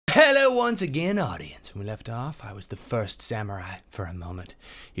Hello once again, audience. When we left off, I was the first samurai for a moment.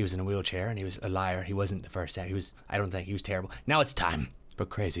 He was in a wheelchair and he was a liar. He wasn't the first samurai. I don't think he was terrible. Now it's time for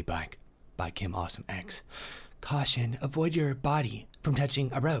Crazy Bike by Kim Awesome X. Caution, avoid your body from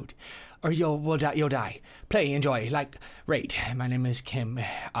touching a road, or you'll die. Play, enjoy, like, rate. My name is Kim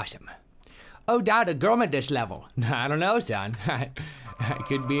Awesome. Oh, Dad, a girl at this level. I don't know, son. I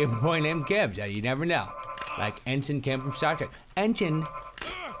could be a boy named Kim, so you never know. Like Ensign Kim from Star Trek. Ensign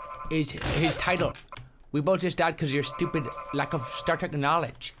is his title. We both just died because of your stupid lack of Star Trek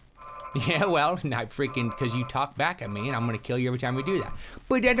knowledge. Yeah, well, not freaking because you talk back at me and I'm gonna kill you every time we do that.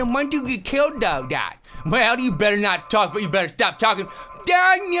 But I don't want to get killed though, Dad. Well, you better not talk, but you better stop talking.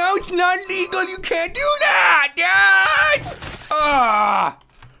 Dad, no, it's not legal. You can't do that, Dad! Ah!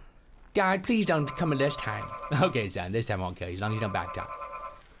 Dad, please don't come in this time. Okay, son, this time I won't kill you as long as you don't backtalk.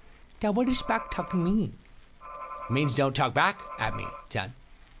 Dad, what does backtalking mean? It means don't talk back at me, son.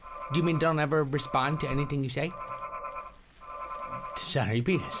 Do you mean don't ever respond to anything you say? Son, are you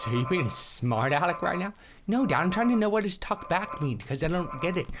being a smart aleck right now? No, Dad, I'm trying to know what does talk back mean because I don't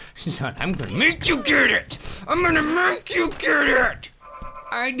get it. Son, I'm gonna make you get it! I'm gonna make you get it!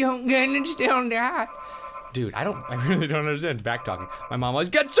 I don't get it still, Dad. Dude, I really don't understand backtalking. My mom always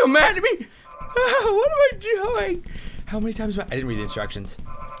gets so mad at me! What am I doing? How many times I didn't read the instructions.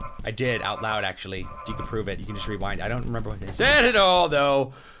 I did out loud, actually. You can prove it. You can just rewind. I don't remember what they said at all,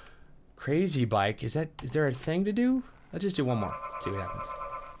 though. Crazy Bike. Is there a thing to do? Let's just do one more. See what happens.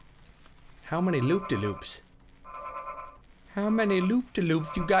 How many loop-de-loops? How many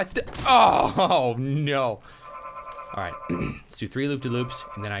loop-de-loops you got? Oh, no. All right. Let's do 3 loop-de-loops,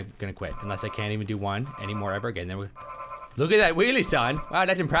 and then I'm going to quit. Unless I can't even do one anymore ever again. Then look at that wheelie, son. Wow,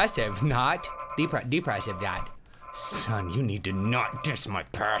 that's impressive. Not depressive, Dad. Son, you need to not diss my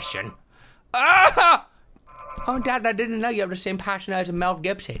passion. Ah! Oh, Dad, I didn't know you have the same passion as Mel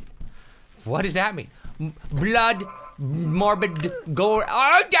Gibson. What does that mean? Blood, morbid, gore.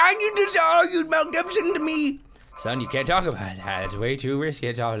 Oh, Dad, you Mel Gibson to me. Son, you can't talk about that. It's way too risky.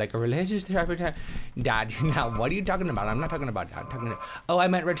 It's all like a religious therapy. Dad, now, what are you talking about? I'm not talking about that. I'm talking about... Oh, I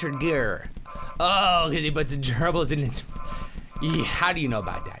meant Richard Gere. Oh, because he puts gerbils in his... Yeah, how do you know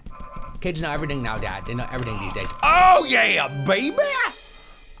about that? Kids know everything now, Dad. They know everything these days. Oh, yeah, baby!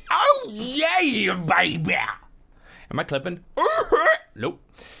 Oh, yeah, baby! Am I clipping? Nope.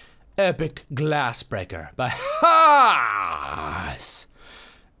 Epic Glass Breaker by Haas.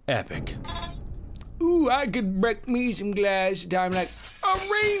 Epic. Ooh, I could break me some glass time like a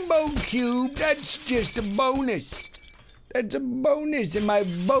rainbow cube. That's just a bonus. That's a bonus, and my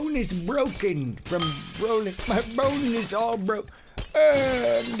bone is broken from rolling. My bone is all broke.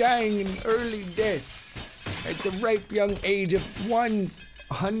 I'm dying an early death at the ripe young age of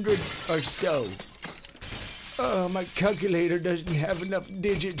 100 or so. Oh, my calculator doesn't have enough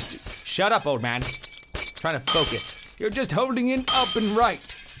digits to... Shut up, old man. I'm trying to focus. You're just holding it up and right.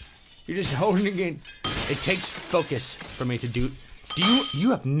 You're just holding it in. It takes focus for me to do...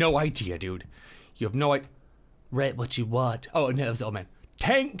 You have no idea, dude. You have no idea. Write what you want. Oh, no, that was the old man.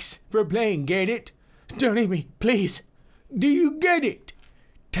 Thanks for playing, get it? Don't eat me, please. Do you get it?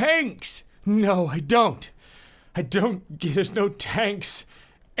 Tanks. No, I don't. I don't. There's no tanks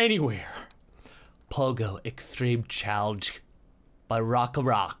anywhere. Pogo Extreme Challenge by Rock.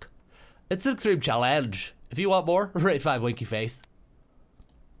 It's an extreme challenge. If you want more, rate 5 winky face.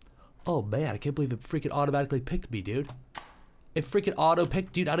 Oh man, I can't believe it freaking automatically picked me, dude. It freaking auto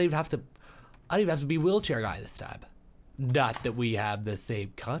picked, dude. I don't even have to be wheelchair guy this time. Not that we have the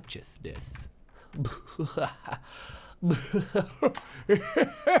same consciousness. That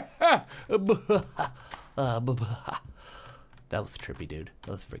was trippy, dude.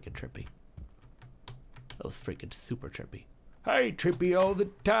 That was freaking trippy. That was freaking super trippy. I trippy all the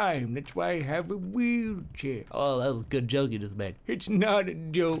time. That's why I have a wheelchair. Oh, that was a good joke you just made. It's not a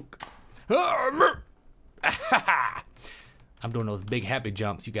joke. I'm doing those big happy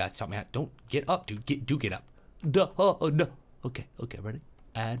jumps you guys taught me how. Don't get up, dude. Get up. No. Okay, ready?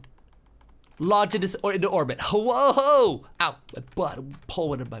 And launch into orbit. Whoa! Ow! My butt. I'm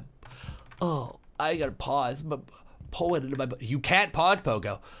pulling in my... Oh, I gotta pause. Pulling into my butt. You can't pause,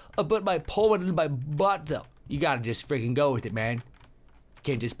 Pogo. But my pulling into my butt, though. You gotta just freaking go with it, man. You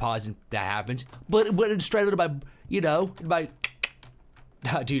can't just pause and that happens. But it's straight into my, my...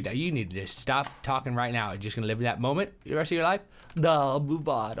 Oh, dude, you need to just stop talking right now. You're just gonna live in that moment the rest of your life? No, I'll move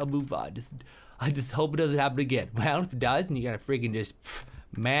on. I just hope it doesn't happen again. Well, if it does, then you gotta freaking just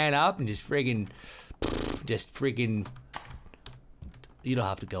man up and just freaking... You don't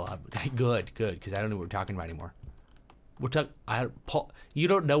have to go up. Good, because I don't know what we're talking about anymore. We're talking... You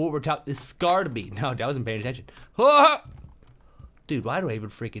don't know what we're talking... It scarred me. No, I wasn't paying attention. Dude, why do I even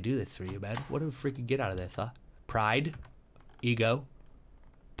freaking do this for you, man? What do we freaking get out of this, huh? Pride, ego,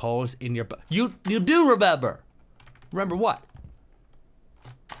 pose in your... You do remember. Remember what?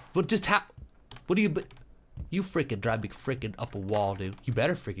 But just how... What do you... You freaking drive me freaking up a wall, dude. You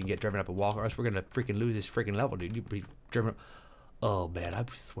better freaking get driven up a wall, or else we're gonna freaking lose this freaking level, dude. You be driven up... Oh, man, I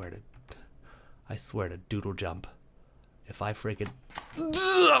swear to doodle jump. If I freaking...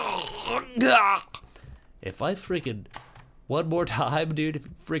 If I freaking... One more time, dude, if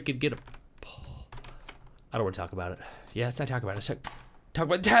you freaking get a... I don't want to talk about it. Yeah, let's not talk about it. Let's talk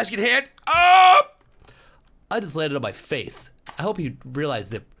about the task at hand. Oh! I just landed on my face. I hope you realize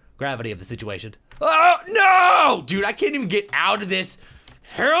the gravity of the situation. Oh, no! Dude, I can't even get out of this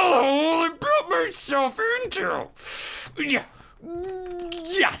hellhole I built myself into. Yeah.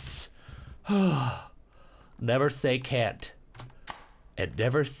 Yes! Never say can't. And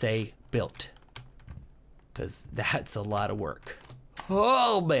never say built. Because that's a lot of work.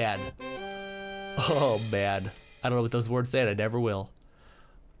 Oh, man. Oh, man. I don't know what those words said. I never will.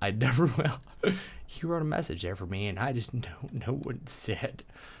 I never will. You wrote a message there for me, and I just don't know what it said.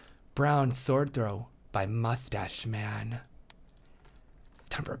 Brown sword throw by Mustache Man. It's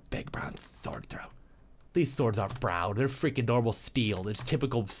time for a big brown sword throw. These swords aren't brown. They're freaking normal steel. It's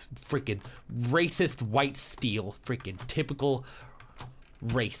typical freaking racist white steel. Freaking typical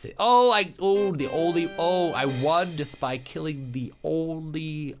racist. I won just by killing the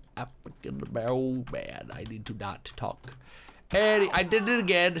only African American man. I need to not talk. And I did it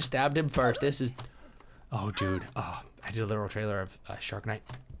again. Stabbed him first. This is... Oh, dude. Oh, I did a literal trailer of Shark Night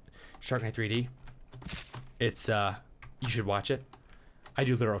 3D. It's, you should watch it. I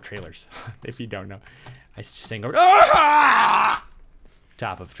do literal trailers, if you don't know. I just sing over... Ah!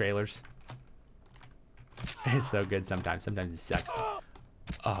 Top of trailers. It's so good sometimes. Sometimes it sucks.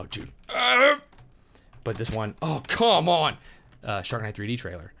 Oh, dude. But this one... Oh, come on! Shark Night 3D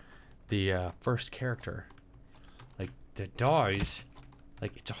trailer. The first character, like, that dies.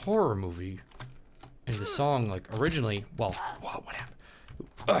 Like, it's a horror movie. And the song, like, originally... Well, whoa, what happened?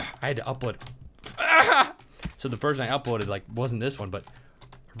 I had to upload... So the version I uploaded, like, wasn't this one, but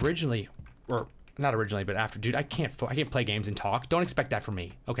originally... Or... Not originally, but after, dude, I can't play games and talk. Don't expect that from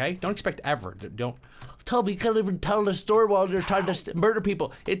me, okay? Don't expect ever. Don't. Toby, you can't even tell the story while you're trying to murder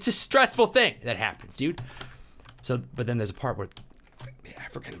people. It's a stressful thing that happens, dude. So, but then there's a part where the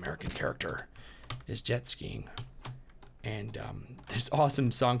African American character is jet skiing, and this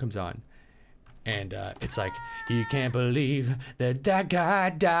awesome song comes on, and it's like, you can't believe that guy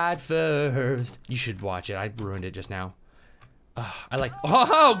died first. You should watch it. I ruined it just now. I like.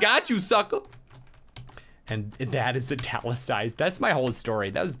 Oh, got you, sucker. And that is italicized. That's my whole story.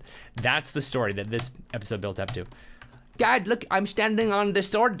 That's the story that this episode built up to. Dad, look, I'm standing on the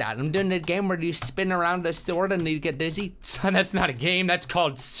sword, Dad. I'm doing a game where you spin around the sword and you get dizzy. Son, that's not a game. That's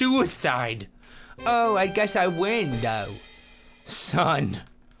called suicide. Oh, I guess I win, though. Son.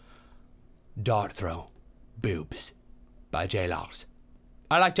 Dart throw. Boobs. By J. Laws.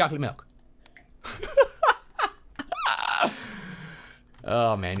 I like chocolate milk.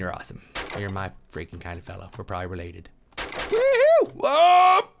 Oh, man, you're awesome. You're my freaking kind of fellow. We're probably related.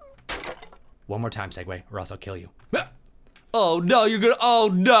 One more time, segue, or else I'll kill you. Oh no, you're gonna. Oh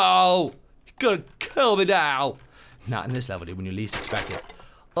no, you're gonna kill me now. Not in this level, dude. When you least expect it.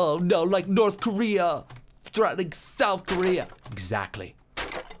 Oh no, like North Korea threatening South Korea. Exactly.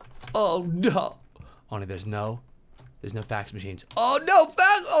 Oh no. Only there's no fax machines. Oh no,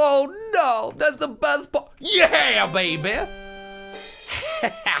 fax. Oh no, that's the best part. Yeah, baby.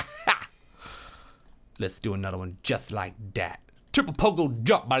 Let's do another one just like that. Triple pogo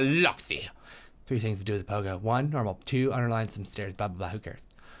jump by Luxy. 3 things to do with the pogo. 1, normal. 2, underline some stairs. Blah, blah, blah. Who cares?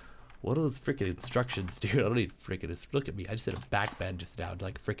 What are those freaking instructions, dude? I don't need freaking... Look at me. I just did a back bend just now.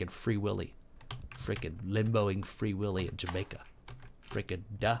 Like freaking Free Willy. Freaking limboing Free Willy in Jamaica. Freaking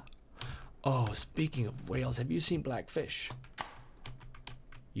duh. Oh, speaking of whales, have you seen Blackfish?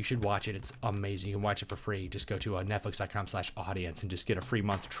 You should watch it. It's amazing. You can watch it for free. Just go to netflix.com/audience and just get a free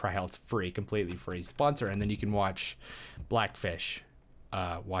month trial. It's free, completely free. Sponsor, and then you can watch Blackfish.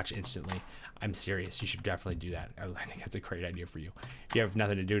 Watch instantly. I'm serious. You should definitely do that. I think that's a great idea for you. If you have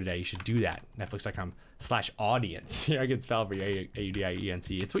nothing to do today, you should do that. Netflix.com/audience. I can spell for you.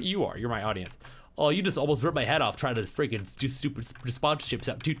 AUDIENC. It's what you are. You're my audience. Oh, you just almost ripped my head off trying to freaking do stupid sponsorships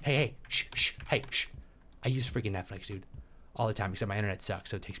up. Dude, hey, shh. I use freaking Netflix, dude. All the time, except my internet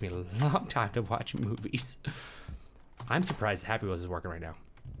sucks, so it takes me a long time to watch movies. I'm surprised Happy Wheels is working right now.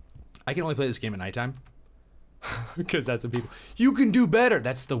 I can only play this game at nighttime. Because that's what people... You can do better!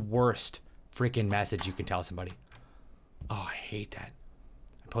 That's the worst freaking message you can tell somebody. Oh, I hate that.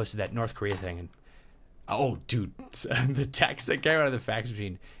 I posted that North Korea thing, and Oh, dude, the text that came out of the fax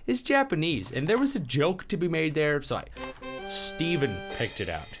machine is Japanese, and there was a joke to be made there, so Steven picked it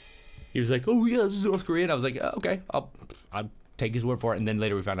out. He was like, oh yeah, this is North Korean. I was like, oh, okay, I'll take his word for it, and then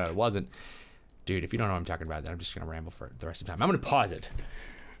later we found out it wasn't. Dude, if you don't know what I'm talking about, then I'm just gonna ramble for the rest of the time. I'm gonna pause it.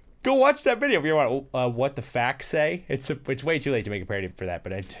 Go watch that video if you want. What the facts say. It's way too late to make a parody for that,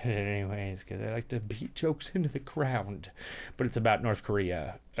 but I did it anyways because I like to beat jokes into the ground. But it's about North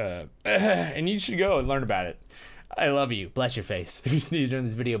Korea, and you should go and learn about it. I love you. Bless your face. If you sneeze during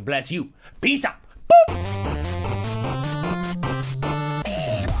this video, bless you. Peace out. Boop.